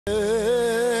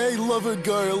lover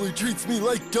girl who treats me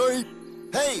like dirt.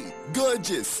 Hey,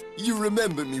 gorgeous, you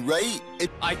remember me, right?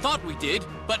 I thought we did,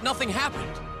 but nothing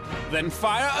happened. Then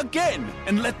fire again,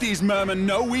 and let these mermen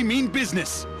know we mean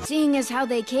business. Seeing as how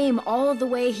they came all the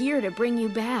way here to bring you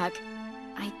back,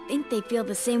 I think they feel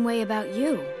the same way about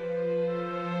you.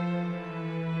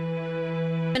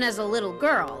 And as a little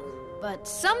girl, but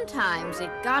sometimes it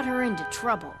got her into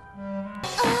trouble.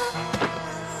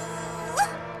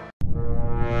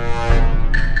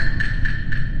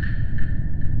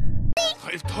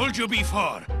 I've told you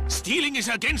before, stealing is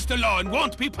against the law and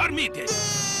won't be permitted.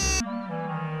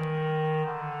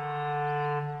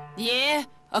 Yeah?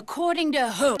 According to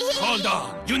who? Hold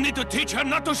on, you need to teach her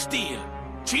not to steal.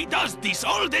 She does this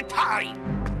all the time.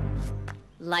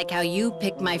 Like how you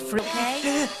pick my fruit,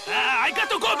 okay? I got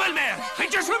to go, Belmer! I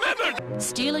just remembered!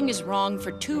 Stealing is wrong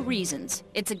for 2 reasons.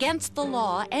 It's against the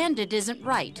law, and it isn't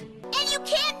right. And you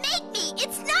can't make me!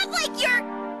 It's not like you're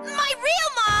my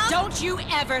real mom! Don't you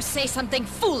ever say something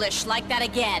foolish like that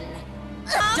again!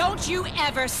 Don't you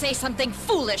ever say something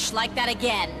foolish like that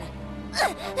again! Who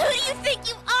do you think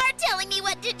you are telling me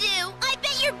what to do? I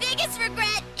bet your biggest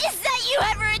regret